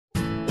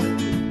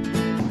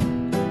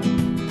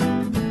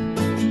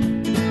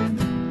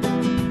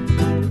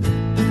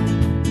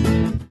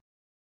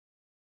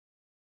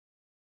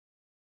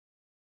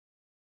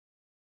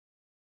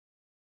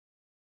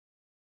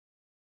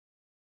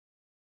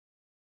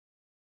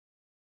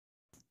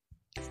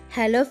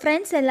Hello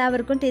friends,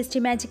 എല്ലാവർക്കും tasty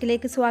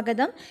മാജിക്കിലേക്ക്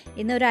സ്വാഗതം.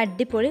 ഇന്നൊരു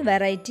അടിപൊളി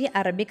വെറൈറ്റി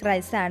അറബിക്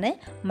റൈസാണ്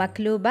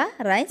മക്ലൂബ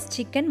റൈസ്,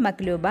 ചിക്കൻ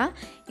മക്ലൂബ.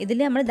 ഇതിൽ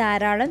നമ്മൾ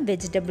ധാരാളം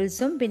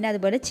വെജിറ്റബിൾസും പിന്നെ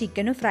അതുപോലെ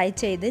ചിക്കനും ഫ്രൈ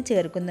ചെയ്ത്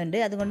ചേർക്കുന്നുണ്ട്.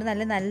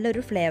 അതുകൊണ്ട്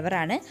നല്ലൊരു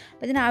ഫ്ലേവറാണ്.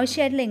 അപ്പോൾ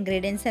ഇതിനാവശ്യമായിട്ടുള്ള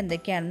ഇൻഗ്രീഡിയൻസ്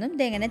എന്തൊക്കെയാണെന്നും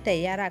ഇതെങ്ങനെ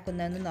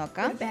തയ്യാറാക്കുന്നതെന്ന്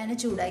നോക്കാം. പാന്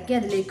ചൂടാക്കി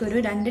അതിലേക്ക്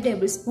ഒരു 2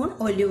 ടേബിൾ സ്പൂൺ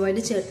ഒലിവ് ഓയിൽ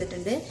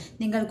ചേർത്തിട്ടുണ്ട്.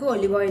 നിങ്ങൾക്ക്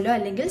ഒലിവ് ഓയിലോ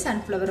അല്ലെങ്കിൽ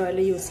സൺഫ്ലവർ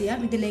ഓയിലോ യൂസ് ചെയ്യാം.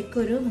 ഇതിലേക്ക്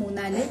ഒരു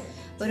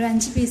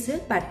 5 പീസ്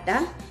പട്ട,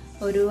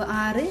 ഒരു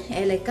 6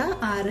 ഏലക്ക,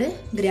 6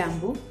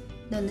 ഗ്രാമ്പു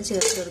ഇതൊന്ന്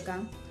ചേർത്ത് കൊടുക്കാം.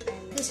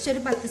 ജസ്റ്റ് ഒരു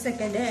 10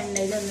 സെക്കൻഡ്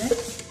എണ്ണയിലൊന്ന്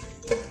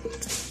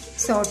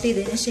സോട്ട്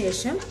ചെയ്തതിന്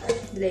ശേഷം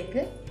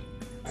ഇതിലേക്ക്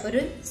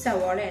ഒരു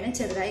സവോളയാണ്,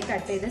 ചെറുതായി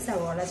കട്ട് ചെയ്ത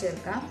സവോള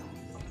ചേർക്കാം.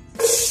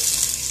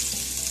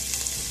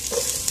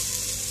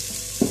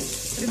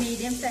 ഒരു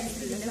മീഡിയം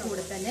സൈസിലിൻ്റെ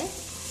കൂടെ തന്നെ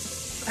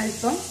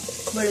അല്പം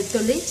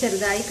വെളുത്തുള്ളി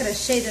ചെറുതായി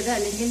ക്രഷ് ചെയ്തത്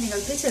അല്ലെങ്കിൽ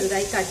നിങ്ങൾക്ക്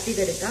ചെറുതായി കട്ട്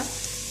ചെയ്തെടുക്കാം.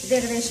 ഇത്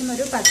ഏകദേശം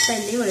ഒരു 10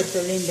 അല്ലി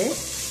വെളുത്തുള്ളി ഉണ്ട്.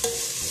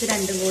 ഇത്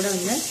രണ്ടും കൂടെ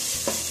ഒന്ന്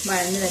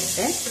വഴന്ന്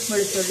വരട്ടെ.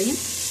 വെളുത്തുള്ളിയും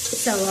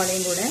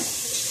സവാളയും കൂടെ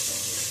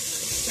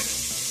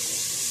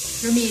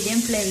ഒരു മീഡിയം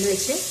ഫ്ലെയിമിൽ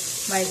വെച്ച്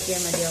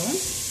വഴറ്റിയാൽ മതിയാവും.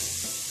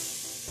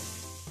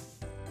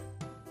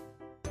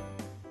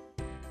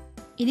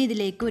 ഇനി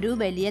ഇതിലേക്ക് ഒരു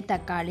വലിയ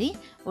തക്കാളി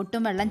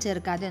ഒട്ടും വെള്ളം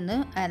ചേർക്കാതെ ഒന്ന്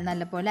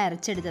നല്ലപോലെ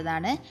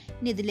അരച്ചെടുത്തതാണ്.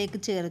 ഇനി ഇതിലേക്ക്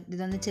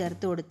ഇതൊന്ന്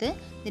ചേർത്ത് കൊടുത്ത്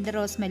ഇതിൻ്റെ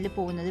റോ സ്മെല്ല്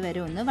പോകുന്നത്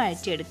വരെ ഒന്ന്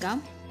വഴറ്റിയെടുക്കാം.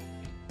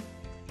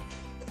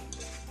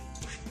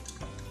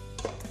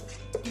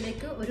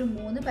 ഇതിലേക്ക് ഒരു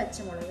 3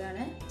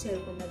 പച്ചമുളകാണ്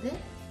ചേർക്കുന്നത്.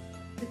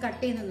 ഇത് കട്ട്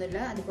ചെയ്യുന്നൊന്നുമില്ല,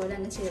 അതുപോലെ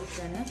അങ്ങ്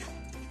ചേർക്കുകയാണ്.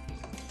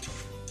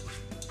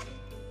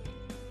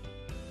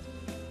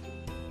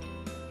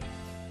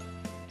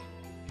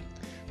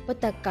 അപ്പോൾ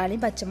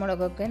തക്കാളിയും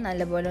പച്ചമുളകൊക്കെ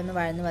നല്ലപോലെ ഒന്ന്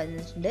വഴന്ന്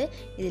വന്നിട്ടുണ്ട്.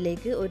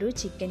 ഇതിലേക്ക് ഒരു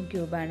ചിക്കൻ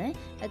ക്യൂബാണ്,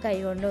 അത്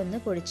കൈകൊണ്ട് ഒന്ന്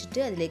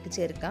പൊടിച്ചിട്ട് അതിലേക്ക്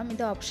ചേർക്കാം.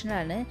 ഇത്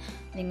ഓപ്ഷനാണ്,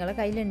 നിങ്ങളുടെ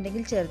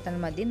കയ്യിലുണ്ടെങ്കിൽ ചേർത്താൽ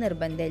മതി,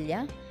 നിർബന്ധമില്ല.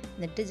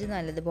 എന്നിട്ട് ഇത്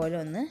നല്ലതുപോലെ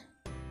ഒന്ന്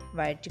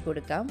വഴറ്റി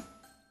കൊടുക്കാം.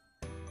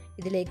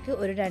 ഇതിലേക്ക്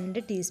ഒരു 2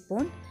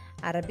 ടീസ്പൂൺ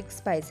അറബിക്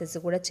സ്പൈസസ്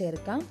കൂടെ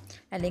ചേർക്കാം.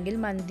 അല്ലെങ്കിൽ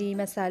മന്തി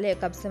മസാലയോ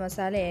കബ്സ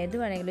മസാല ഏത്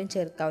വേണമെങ്കിലും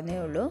ചേർക്കാവുന്നേ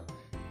ഉള്ളൂ.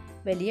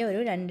 വലിയ ഒരു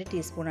 2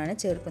 ടീസ്പൂണാണ്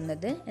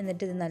ചേർക്കുന്നത്.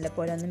 എന്നിട്ട് ഇത്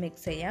നല്ലപോലെ ഒന്ന്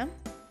മിക്സ് ചെയ്യാം.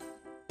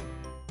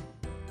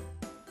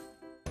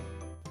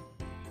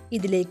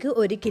 ഇതിലേക്ക്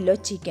 1 കിലോ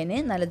ചിക്കന്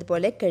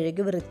നല്ലതുപോലെ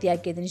കഴുകി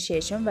വൃത്തിയാക്കിയതിന്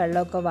ശേഷം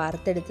വെള്ളമൊക്കെ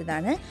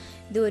വാർത്തെടുത്തതാണ്.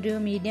 ഇത് ഒരു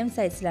മീഡിയം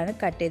സൈസിലാണ്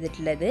കട്ട്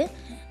ചെയ്തിട്ടുള്ളത്.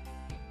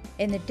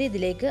 എന്നിട്ട്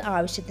ഇതിലേക്ക്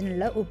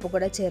ആവശ്യത്തിനുള്ള ഉപ്പ്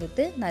കൂടെ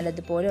ചേർത്ത്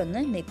നല്ലതുപോലെ ഒന്ന്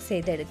മിക്സ്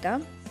ചെയ്തെടുക്കാം.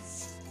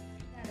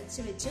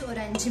 അടച്ച് വെച്ച് ഒരു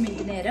 5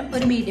 മിനിറ്റ് നേരം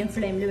ഒരു മീഡിയം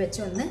ഫ്ലെയിമിൽ വെച്ച്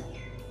ഒന്ന്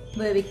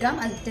വേവിക്കാം.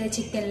 അതിലത്തെ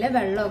ചിക്കനിലെ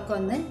വെള്ളമൊക്കെ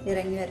ഒന്ന്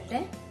ഇറങ്ങി വരട്ടെ.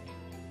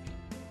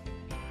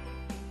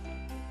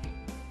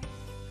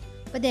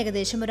 അപ്പോൾ ഇത്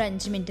ഏകദേശം ഒരു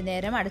 5 മിനിറ്റ്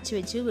നേരം അടച്ചു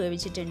വെച്ച്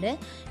വേവിച്ചിട്ടുണ്ട്.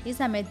 ഈ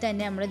സമയത്ത്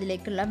തന്നെ നമ്മൾ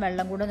ഇതിലേക്കുള്ള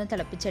വെള്ളം കൂടെ ഒന്ന്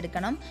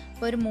തിളപ്പിച്ചെടുക്കണം.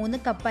 അപ്പോൾ ഒരു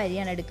 3 കപ്പ്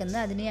അരിയാണ്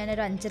എടുക്കുന്നത്. അതിന്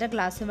ഞാനൊരു 5.5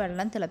 ഗ്ലാസ്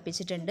വെള്ളം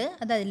തിളപ്പിച്ചിട്ടുണ്ട്.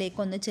 അത്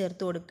അതിലേക്കൊന്ന്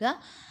ചേർത്ത് കൊടുക്കുക.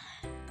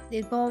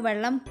 ഇപ്പോൾ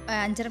വെള്ളം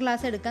 5.5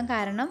 ഗ്ലാസ് എടുക്കാൻ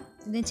കാരണം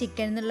ഇത്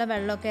ചിക്കനിൽ നിന്നുള്ള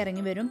വെള്ളമൊക്കെ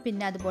ഇറങ്ങി വരും.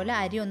 പിന്നെ അതുപോലെ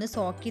അരി ഒന്ന്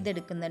സോക്ക്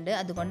ചെയ്തെടുക്കുന്നുണ്ട്,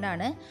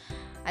 അതുകൊണ്ടാണ്.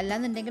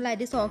 അല്ലാന്നുണ്ടെങ്കിൽ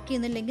അരി സോക്ക്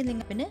ചെയ്യുന്നില്ലെങ്കിൽ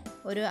നിങ്ങൾ പിന്നെ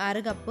ഒരു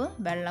 6 കപ്പ്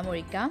വെള്ളം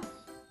ഒഴിക്കാം.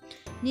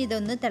 ഇനി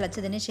ഇതൊന്ന്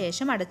തിളച്ചതിന്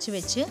ശേഷം അടച്ചു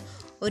വെച്ച്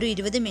ഒരു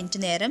 20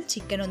 മിനിറ്റ് നേരം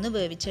ചിക്കൻ ഒന്ന്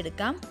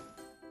വേവിച്ചെടുക്കാം.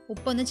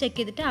 ഉപ്പൊന്ന് ചെക്ക്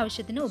ചെയ്തിട്ട്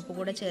ആവശ്യത്തിന് ഉപ്പ്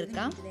കൂടെ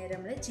ചേർക്കാം. നേരം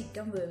നമ്മൾ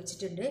ചിക്കൻ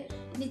വേവിച്ചിട്ടുണ്ട്.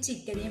 ഇനി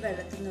ചിക്കനെ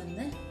വെള്ളത്തിൽ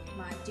നിന്നൊന്ന്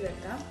മാറ്റി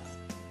വെക്കാം.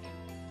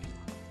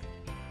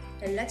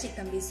 എല്ലാ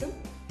ചിക്കൻ പീസും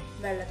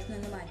വെള്ളത്തിൽ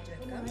നിന്ന് മാറ്റി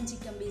വെക്കാം.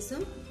 ചിക്കൻ പീസും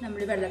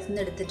നമ്മൾ വെള്ളത്തിൽ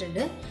നിന്ന്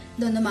എടുത്തിട്ടുണ്ട്.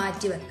 ഇതൊന്ന്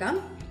മാറ്റി വെക്കാം.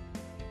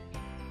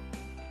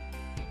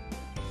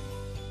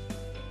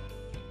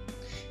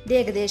 ഇത്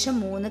ഏകദേശം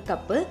 3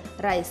 കപ്പ്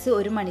റൈസ്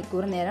 1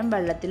 മണിക്കൂർ നേരം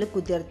വെള്ളത്തിൽ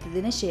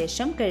കുതിർത്തതിന്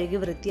ശേഷം കഴുകി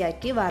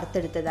വൃത്തിയാക്കി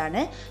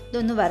വറുത്തെടുത്തതാണ്.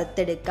 ഇതൊന്ന്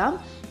വറുത്തെടുക്കാം.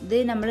 ഇത്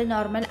നമ്മൾ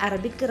നോർമൽ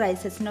അറബിക്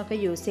റൈസസിനൊക്കെ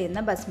യൂസ്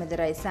ചെയ്യുന്ന ബസ്മതി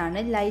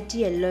റൈസാണ്. Light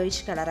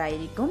yellowish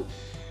കളറായിരിക്കും.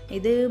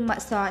 ഇത്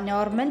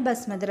നോർമൽ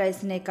ബസ്മതി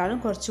റൈസിനേക്കാളും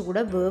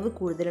കുറച്ചുകൂടെ വേവ്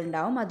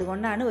കൂടുതലുണ്ടാവും.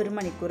 അതുകൊണ്ടാണ് 1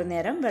 മണിക്കൂർ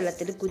നേരം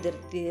വെള്ളത്തിൽ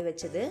കുതിർത്തി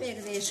വെച്ചത്.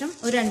 ഏകദേശം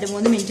ഒരു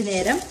 2-3 മിനിറ്റ്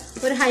നേരം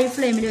ഒരു ഹൈ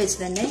ഫ്ലെയിമിൽ വെച്ച്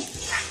തന്നെ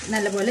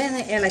നല്ലപോലെ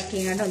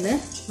ഇളക്കിങ്ങാണ്ട് ഒന്ന്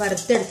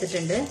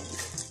വറുത്തെടുത്തിട്ടുണ്ട്.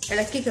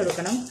 ഇളക്കി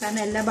കൊടുക്കണം,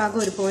 കാരണം എല്ലാ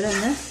ഭാഗവും ഒരുപോലെ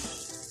ഒന്ന്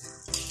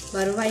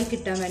വറുവായി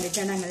കിട്ടാൻ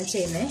വേണ്ടിയിട്ടാണ് അങ്ങനെ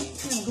ചെയ്യുന്നത്.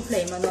 നമുക്ക്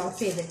ഫ്ലെയിം ഒന്ന് ഓഫ്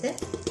ചെയ്തിട്ട്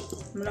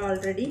നമ്മൾ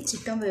ഓൾറെഡി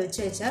ചിക്കൻ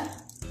വേവിച്ച് വെച്ചാൽ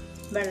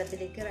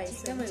വെള്ളത്തിലേക്ക്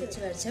വേവിച്ച്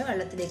വെച്ച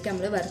വെള്ളത്തിലേക്ക്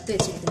നമ്മൾ വറുത്ത്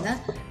വെച്ചിരിക്കുന്ന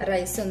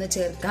റൈസ് ഒന്ന്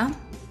ചേർക്കാം.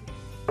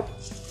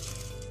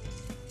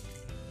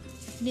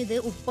 ഇനി ഇത്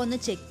ഉപ്പൊന്ന്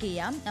ചെക്ക്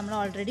ചെയ്യാം. നമ്മൾ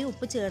ഓൾറെഡി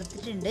ഉപ്പ്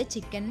ചേർത്തിട്ടുണ്ട്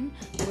ചിക്കൻ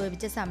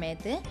വേവിച്ച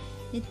സമയത്ത്.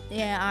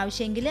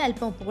 ആവശ്യമെങ്കിൽ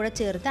അല്പം ഉപ്പ് കൂടെ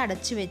ചേർത്ത്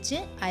അടച്ചു വെച്ച്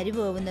അരി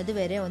വേവുന്നത്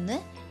വരെ ഒന്ന്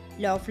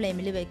ലോ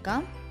ഫ്ലെയിമിൽ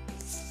വെക്കാം.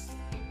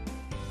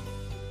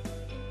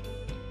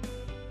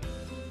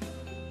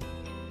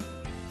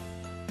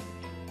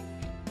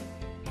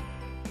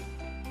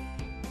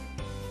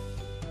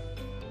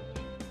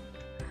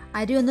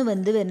 അരി ഒന്ന്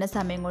വെന്ത് വരുന്ന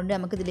സമയം കൊണ്ട്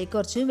നമുക്ക് ഇതിലേക്ക്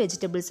കുറച്ച്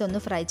വെജിറ്റബിൾസ് ഒന്ന്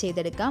ഫ്രൈ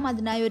ചെയ്തെടുക്കാം.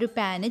 അതിനായി ഒരു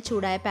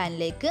ചൂടായ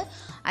പാനിലേക്ക്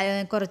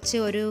കുറച്ച്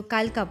ഒരു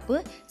 1/4 കപ്പ്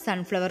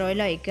സൺഫ്ലവർ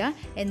ഓയിൽ ഒഴിക്കുക.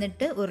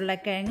 എന്നിട്ട്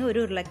ഉരുളക്കിഴങ്ങ്,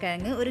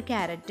 ഒരു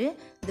ക്യാരറ്റ്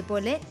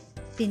ഇതുപോലെ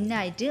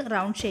തിന്നായിട്ട്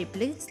റൗണ്ട്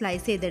ഷേപ്പിൽ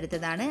സ്ലൈസ്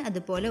ചെയ്തെടുത്തതാണ്.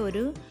 അതുപോലെ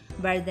ഒരു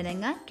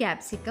വഴുതനങ്ങ,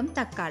 ക്യാപ്സിക്കം,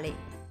 തക്കാളി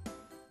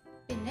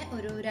പിന്നെ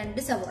ഒരു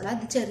 2 സവോള,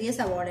 അത് ചെറിയ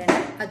സവോളയാണ്,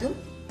 അതും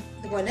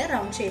ഇതുപോലെ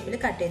റൗണ്ട് ഷേപ്പിൽ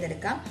കട്ട്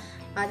ചെയ്തെടുക്കാം.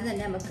 ആദ്യം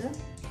തന്നെ നമുക്ക്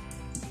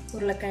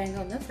ഉരുളക്കിഴങ്ങ്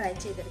ഒന്ന് ഫ്രൈ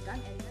ചെയ്തെടുക്കാം.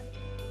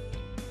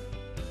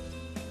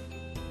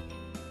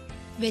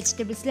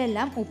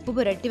 വെജിറ്റബിൾസിലെല്ലാം ഉപ്പ്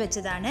പുരട്ടി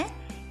വെച്ചതാണ്.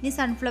 ഇനി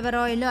സൺഫ്ലവർ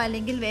ഓയിലോ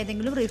അല്ലെങ്കിൽ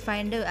ഏതെങ്കിലും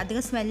റിഫൈൻഡ്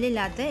അധികം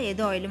സ്മെല്ലില്ലാത്ത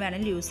ഏത് ഓയിലും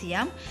വേണമെങ്കിലും യൂസ്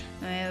ചെയ്യാം.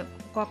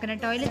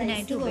 കോക്കനട്ട് ഓയിൽ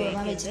ഇതിനായിട്ട്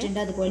ഉപയോഗിക്കാൻ വെച്ചിട്ടുണ്ട്.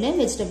 അതുപോലെ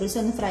വെജിറ്റബിൾസ്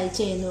ഒന്ന് ഫ്രൈ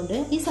ചെയ്യുന്നുണ്ട്.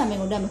 ഈ സമയം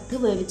കൊണ്ട് നമുക്ക്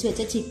വേവിച്ച്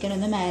വെച്ച ചിക്കൻ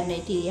ഒന്ന്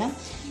മാരിനേറ്റ് ചെയ്യാം.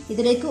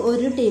 ഇതിലേക്ക്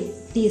 1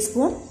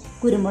 ടീസ്പൂൺ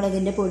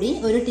കുരുമുളകിൻ്റെ പൊടി,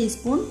 1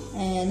 ടീസ്പൂൺ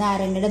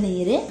നാരങ്ങയുടെ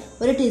നീര്,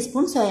 1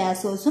 ടീസ്പൂൺ സോയാ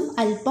സോസും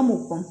അല്പം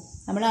ഉപ്പും.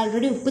 നമ്മൾ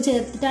ഓൾറെഡി ഉപ്പ്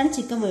ചേർത്തിട്ടാണ്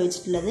ചിക്കൻ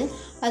വേവിച്ചിട്ടുള്ളത്,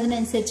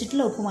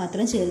 അതിനനുസരിച്ചിട്ടുള്ള ഉപ്പ്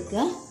മാത്രം ചേർക്കുക.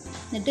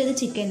 എന്നിട്ട് ഇത്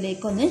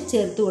ചിക്കനിലേക്ക് ഒന്ന്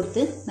ചേർത്ത്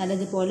കൊടുത്ത്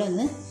നല്ലതുപോലെ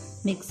ഒന്ന്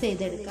മിക്സ്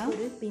ചെയ്തെടുക്കാം.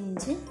 ഒരു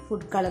പിഞ്ച്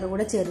ഫുഡ് കളർ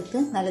കൂടെ ചേർത്ത്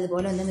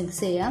നല്ലതുപോലെ ഒന്ന്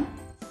മിക്സ് ചെയ്യാം.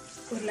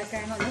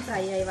 ഉരുളക്കിഴങ്ങ് ഒന്ന്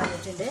ഫ്രൈ ആയി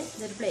വന്നിട്ടുണ്ട്.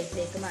 ഇതൊരു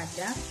പ്ലേറ്റിലേക്ക്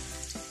മാറ്റാം.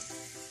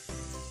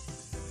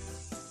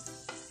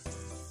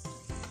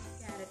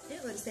 ക്യാരറ്റ്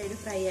ഒരു സൈഡ്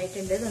ഫ്രൈ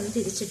ആയിട്ടുണ്ട്, ഇതൊന്ന്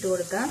തിരിച്ചിട്ട്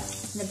കൊടുക്കാം.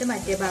 എന്നിട്ട്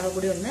മറ്റേ ഭാഗം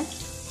കൂടി ഒന്ന്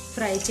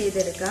ഫ്രൈ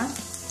ചെയ്തെടുക്കാം.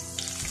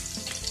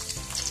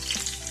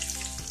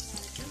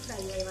 ക്യാരറ്റ്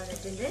ഫ്രൈ ആയി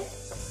വന്നിട്ടുണ്ട്,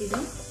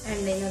 ഇതും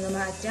എണ്ണയിൽ നിന്ന്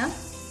മാറ്റാം.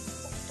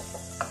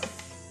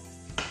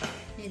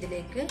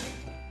 ഇതിലേക്ക്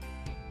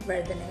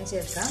വഴുതനങ്ങ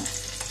ചേർക്കാം.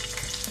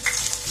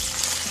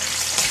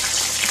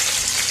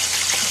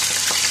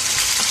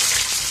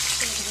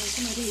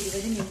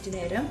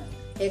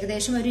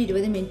 ഏകദേശം ഒരു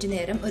 20 മിനിറ്റ്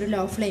നേരം ഒരു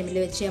ലോ ഫ്ലെയിമിൽ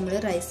വെച്ച് നമ്മൾ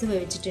റൈസ്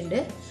വേവിച്ചിട്ടുണ്ട്.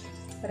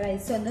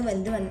 റൈസ് ഒന്ന്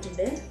വെന്ത്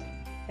വന്നിട്ടുണ്ട്.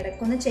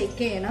 ഇടയ്ക്കൊന്ന് ചെക്ക്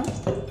ചെയ്യണം.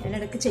 ഞാൻ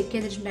ഇടയ്ക്ക് ചെക്ക്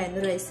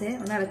ചെയ്തിട്ടുണ്ടായിരുന്നു, റൈസ്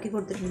ഒന്ന് ഇളക്കി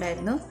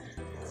കൊടുത്തിട്ടുണ്ടായിരുന്നു.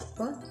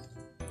 അപ്പോൾ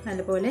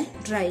നല്ലപോലെ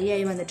ഡ്രൈ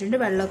ആയി വന്നിട്ടുണ്ട്,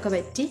 വെള്ളമൊക്കെ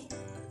വറ്റി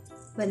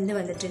വെന്ത്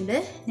വന്നിട്ടുണ്ട്.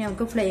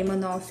 നമുക്ക് ഫ്ലെയിം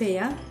ഒന്ന് ഓഫ്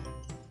ചെയ്യാം.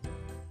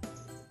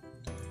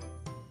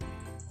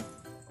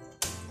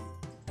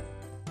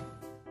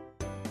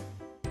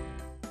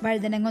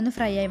 വഴുതനങ്ങ ഒന്ന്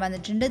ഫ്രൈ ആയി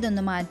വന്നിട്ടുണ്ട്,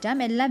 ഇതൊന്ന് മാറ്റാം.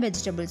 എല്ലാ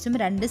വെജിറ്റബിൾസും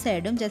 2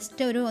 സൈഡും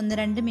ജസ്റ്റ് ഒരു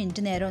 1-2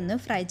 മിനിറ്റ് നേരം ഒന്ന്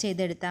ഫ്രൈ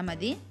ചെയ്തെടുത്താൽ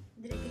മതി.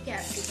 ഇതിലേക്ക്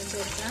ക്യാപ്സിക്കം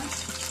ചേർക്കാം.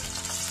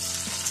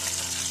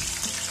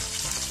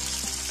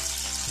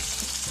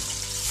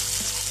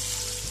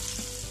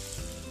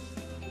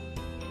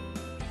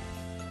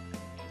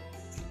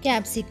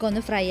 ക്യാപ്സിക്കം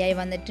ഒന്ന് ഫ്രൈ ആയി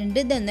വന്നിട്ടുണ്ട്,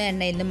 ഇതൊന്ന്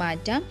എണ്ണയിൽ നിന്ന്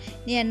മാറ്റാം.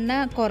 ഇനി എണ്ണ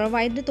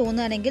കുറവായിട്ട്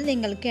തോന്നുകയാണെങ്കിൽ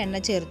നിങ്ങൾക്ക് എണ്ണ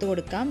ചേർത്ത്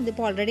കൊടുക്കാം.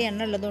 ഇതിപ്പോൾ ഓൾറെഡി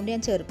എണ്ണ ഉള്ളതുകൊണ്ട്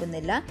ഞാൻ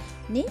ചേർക്കുന്നില്ല.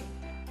 ഇനി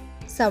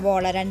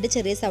സവോള, 2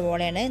 ചെറിയ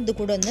സവോളയാണ്, ഇത്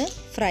കൂടെ ഒന്ന്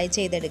ഫ്രൈ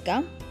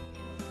ചെയ്തെടുക്കാം.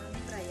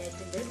 ഫ്രൈ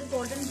ആയിട്ടുണ്ട്. ഇത്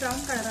ഗോൾഡൻ ബ്രൗൺ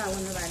കളർ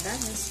ആവുമെന്ന് വേണ്ട,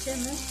 ജസ്റ്റ്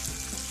ഒന്ന്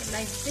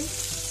ലൈറ്റ്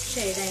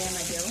ഷെയ്ഡ് ആയാൽ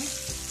മതിയാവും.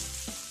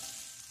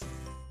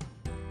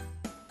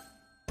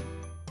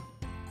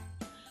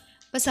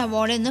 അപ്പോൾ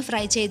സവോള ഒന്ന്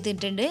ഫ്രൈ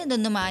ചെയ്തിട്ടുണ്ട്,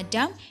 ഇതൊന്ന്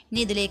മാറ്റാം. ഇനി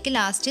ഇതിലേക്ക്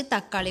ലാസ്റ്റ്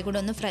തക്കാളി കൂടെ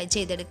ഒന്ന് ഫ്രൈ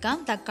ചെയ്തെടുക്കാം.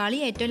 തക്കാളി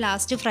ഏറ്റവും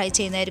ലാസ്റ്റ് ഫ്രൈ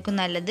ചെയ്യുന്നതായിരിക്കും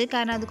നല്ലത്,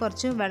 കാരണം അത്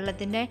കുറച്ച്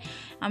വെള്ളത്തിൻ്റെ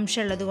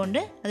അംശമുള്ളത് കൊണ്ട്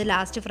അത്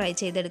ലാസ്റ്റ് ഫ്രൈ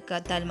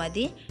ചെയ്തെടുക്കാത്താൽ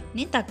മതി.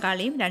 ഇനി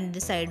തക്കാളിയും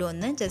 2 സൈഡും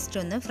ഒന്ന് ജസ്റ്റ്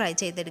ഒന്ന് ഫ്രൈ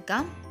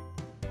ചെയ്തെടുക്കാം.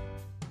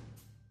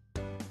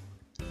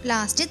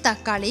 ലാസ്റ്റ്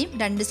തക്കാളിയും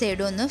 2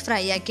 സൈഡും ഒന്ന്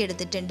ഫ്രൈ ആക്കി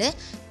എടുത്തിട്ടുണ്ട്.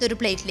 ഇതൊരു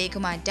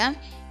പ്ലേറ്റിലേക്ക് മാറ്റാം.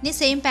 ഇനി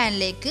സെയിം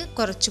പാനിലേക്ക്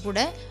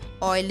കുറച്ചുകൂടെ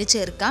ഓയിൽ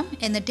ചേർക്കാം.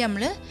 എന്നിട്ട്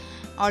നമ്മൾ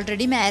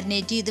ഓൾറെഡി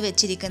മാരിനേറ്റ് ചെയ്ത്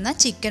വെച്ചിരിക്കുന്ന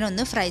ചിക്കൻ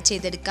ഒന്ന് ഫ്രൈ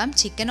ചെയ്തെടുക്കാം.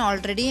 ചിക്കൻ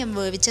ഓൾറെഡി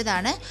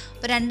വേവിച്ചതാണ്,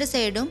 അപ്പോൾ 2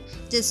 സൈഡും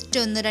ജസ്റ്റ്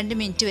 1-2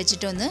 മിനിറ്റ്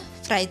വെച്ചിട്ടൊന്ന്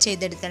ഫ്രൈ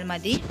ചെയ്തെടുത്താൽ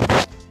മതി.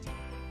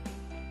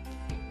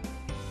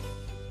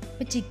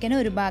 ഇപ്പോൾ ചിക്കൻ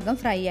ഒരു ഭാഗം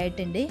ഫ്രൈ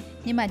ആയിട്ടുണ്ട്,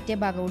 ഇനി മറ്റേ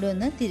ഭാഗം കൂടി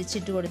ഒന്ന്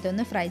തിരിച്ചിട്ട്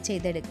കൊടുത്തൊന്ന് ഫ്രൈ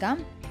ചെയ്തെടുക്കാം.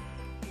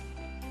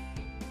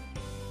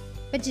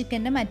 ഇപ്പോൾ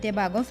ചിക്കൻ്റെ മറ്റേ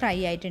ഭാഗം ഫ്രൈ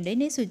ആയിട്ടുണ്ട്.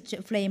 ഇനി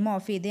ഫ്ലെയിം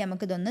ഓഫ് ചെയ്ത്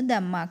നമുക്കിതൊന്ന്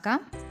ദമ്മാക്കാം.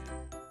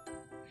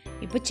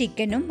 ഇപ്പോൾ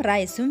ചിക്കനും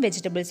റൈസും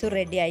വെജിറ്റബിൾസും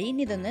റെഡിയായി.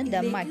 ഇനി ഇതൊന്ന്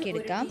ദമ്മാക്കി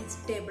എടുക്കാം. 1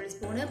 ടേബിൾ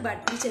സ്പൂൺ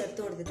ബട്ടർ ചേർത്ത്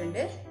കൊടുത്തിട്ടുണ്ട്.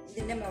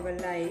 ഇതിൻ്റെ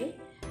മുകളിലായി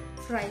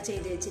ഫ്രൈ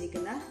ചെയ്ത്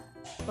വെച്ചിരിക്കുന്ന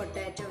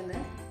പൊട്ടാറ്റോ ഒന്ന്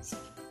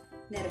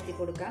നിരത്തി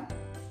കൊടുക്കാം.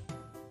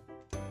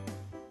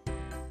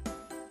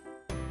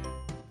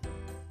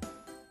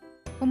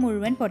 അപ്പോൾ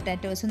മുഴുവൻ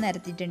പൊട്ടാറ്റോസും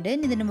നിരത്തിയിട്ടുണ്ട്.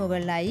 ഇതിന്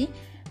മുകളിലായി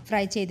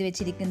ഫ്രൈ ചെയ്ത്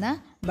വെച്ചിരിക്കുന്ന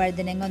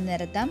വഴുതനങ്ങ ഒന്ന്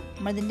നിരത്താം.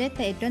 നമ്മളിതിൻ്റെ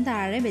ഏറ്റവും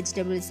താഴെ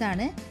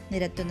വെജിറ്റബിൾസാണ്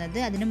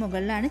നിരത്തുന്നത്, അതിന്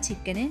മുകളിലാണ്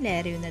ചിക്കന്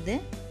ലെയർ ചെയ്യുന്നത്.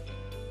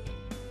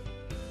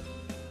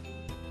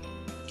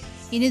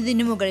 ഇനി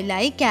ഇതിന്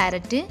മുകളിലായി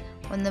ക്യാരറ്റ്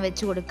ഒന്ന്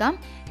വെച്ച് കൊടുക്കാം.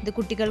 ഇത്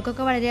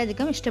കുട്ടികൾക്കൊക്കെ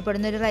വളരെയധികം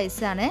ഇഷ്ടപ്പെടുന്ന ഒരു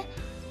റൈസാണ്.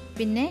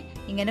 പിന്നെ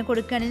ഇങ്ങനെ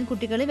കൊടുക്കുകയാണെങ്കിൽ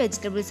കുട്ടികൾ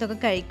വെജിറ്റബിൾസൊക്കെ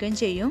കഴിക്കുകയും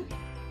ചെയ്യും.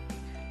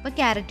 അപ്പോൾ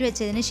ക്യാരറ്റ്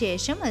വെച്ചതിന്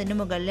ശേഷം അതിന്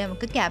മുകളിൽ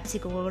നമുക്ക്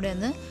ക്യാപ്സിക്കം കൂടെ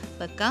ഒന്ന്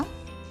വെക്കാം.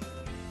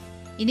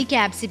 ഇനി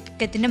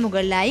ക്യാപ്സിക്കത്തിൻ്റെ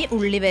മുകളിലായി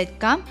ഉള്ളി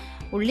വെക്കാം.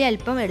 ഉള്ളി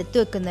അല്പം എടുത്ത്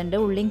വെക്കുന്നുണ്ട്,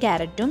 ഉള്ളിയും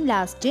ക്യാരറ്റും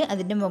ലാസ്റ്റ്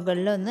അതിൻ്റെ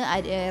മുകളിൽ ഒന്ന്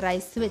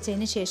റൈസ്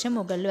വെച്ചതിന് ശേഷം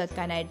മുകളിൽ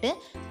വെക്കാനായിട്ട്.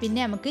 പിന്നെ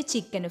നമുക്ക്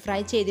ചിക്കൻ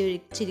ഫ്രൈ ചെയ്ത്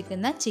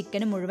വെച്ചിരിക്കുന്ന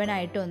ചിക്കൻ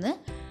മുഴുവനായിട്ടൊന്ന്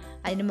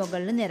അതിന്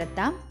മുകളിൽ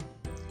നിരത്താം.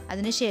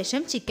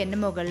 അതിനുശേഷം ചിക്കൻ്റെ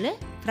മുകളിൽ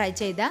ഫ്രൈ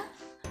ചെയ്ത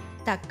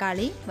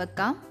തക്കാളി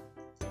വെക്കാം.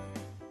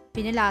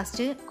 പിന്നെ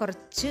ലാസ്റ്റ്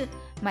കുറച്ച്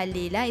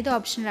മല്ലിയില, ഇത്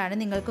ഓപ്ഷണലാണ്,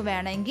 നിങ്ങൾക്ക്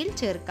വേണമെങ്കിൽ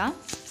ചേർക്കാം.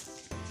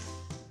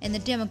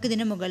 എന്നിട്ട് നമുക്ക്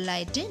ഇതിന്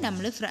മുകളിലായിട്ട്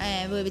നമ്മൾ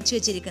വേവിച്ച്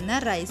വെച്ചിരിക്കുന്ന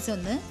റൈസ്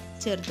ഒന്ന്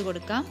ചേർത്ത്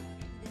കൊടുക്കാം.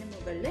 ഇതിന്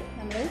മുകളിൽ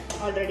നമ്മൾ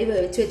ഓൾറെഡി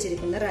വേവിച്ച്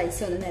വെച്ചിരിക്കുന്ന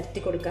റൈസ് ഒന്ന്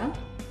നിരത്തി കൊടുക്കാം.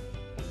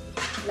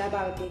 എല്ലാ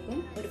ഭാഗത്തേക്കും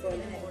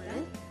ഒരുപോലെ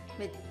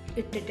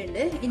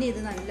ഇട്ടിട്ടുണ്ട്. ഇനി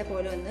ഇത്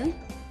നല്ലപോലെ ഒന്ന്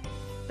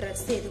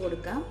പ്രസ് ചെയ്ത്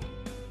കൊടുക്കാം.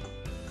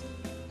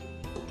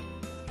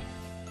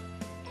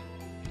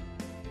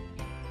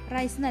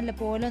 റൈസ്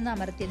നല്ലപോലെ ഒന്ന്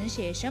അമർത്തിയതിന്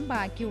ശേഷം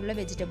ബാക്കിയുള്ള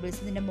വെജിറ്റബിൾസ്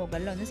ഇതിൻ്റെ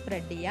മുകളിൽ ഒന്ന്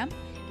സ്പ്രെഡ് ചെയ്യാം.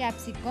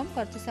 ക്യാപ്സിക്കം,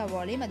 കുറച്ച്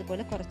സവോളയും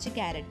അതുപോലെ കുറച്ച്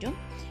ക്യാരറ്റും.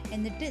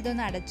 എന്നിട്ട്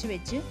ഇതൊന്ന് അടച്ചു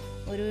വെച്ച്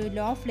ഒരു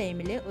ലോ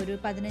ഫ്ലെയിമിൽ ഒരു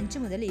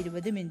 15 മുതൽ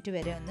 20 മിനിറ്റ്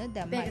വരെ ഒന്ന്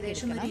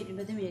ഏകദേശം ഒരു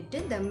 20 മിനിറ്റ്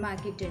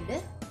ദമ്മാക്കിയിട്ടുണ്ട്.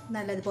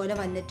 നല്ലതുപോലെ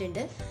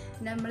വന്നിട്ടുണ്ട്.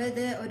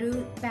 നമ്മളിത് ഒരു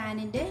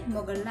പാനിൻ്റെ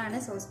മുകളിലാണ്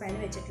സോസ് പാൻ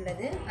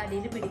വെച്ചിട്ടുള്ളത്,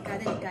 അടിയിൽ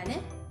പിടിക്കാതിരിക്കാൻ.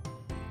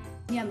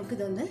 ഇനി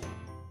നമുക്കിതൊന്ന്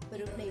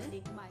ഒരു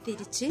പ്ലേറ്റിലേക്ക്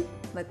തിരിച്ച്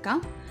വെക്കാം.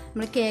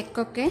 നമ്മൾ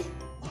കേക്കൊക്കെ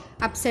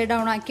അപ്സൈഡ്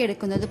ഡൗൺ ആക്കി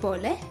എടുക്കുന്നത്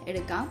പോലെ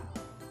എടുക്കാം.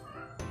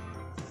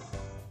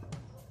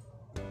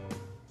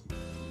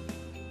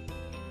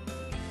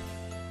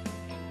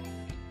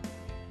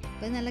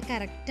 അപ്പോൾ നല്ല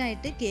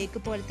കറക്റ്റായിട്ട് കേക്ക്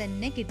പോലെ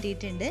തന്നെ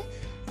കിട്ടിയിട്ടുണ്ട്.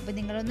 അപ്പോൾ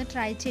നിങ്ങളൊന്ന്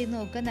ട്രൈ ചെയ്ത്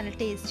നോക്കുക. നല്ല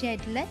ടേസ്റ്റി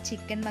ആയിട്ടുള്ള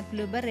ചിക്കൻ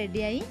മക്ലൂബ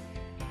റെഡിയായി.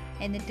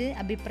 എന്നിട്ട്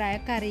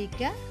അഭിപ്രായമൊക്കെ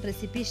അറിയിക്കുക.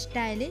 റെസിപ്പി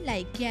ഇഷ്ടമായാൽ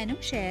ലൈക്ക് ചെയ്യാനും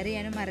ഷെയർ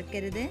ചെയ്യാനും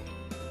മറക്കരുത്.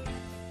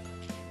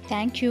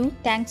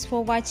 Thanks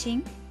for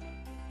watching.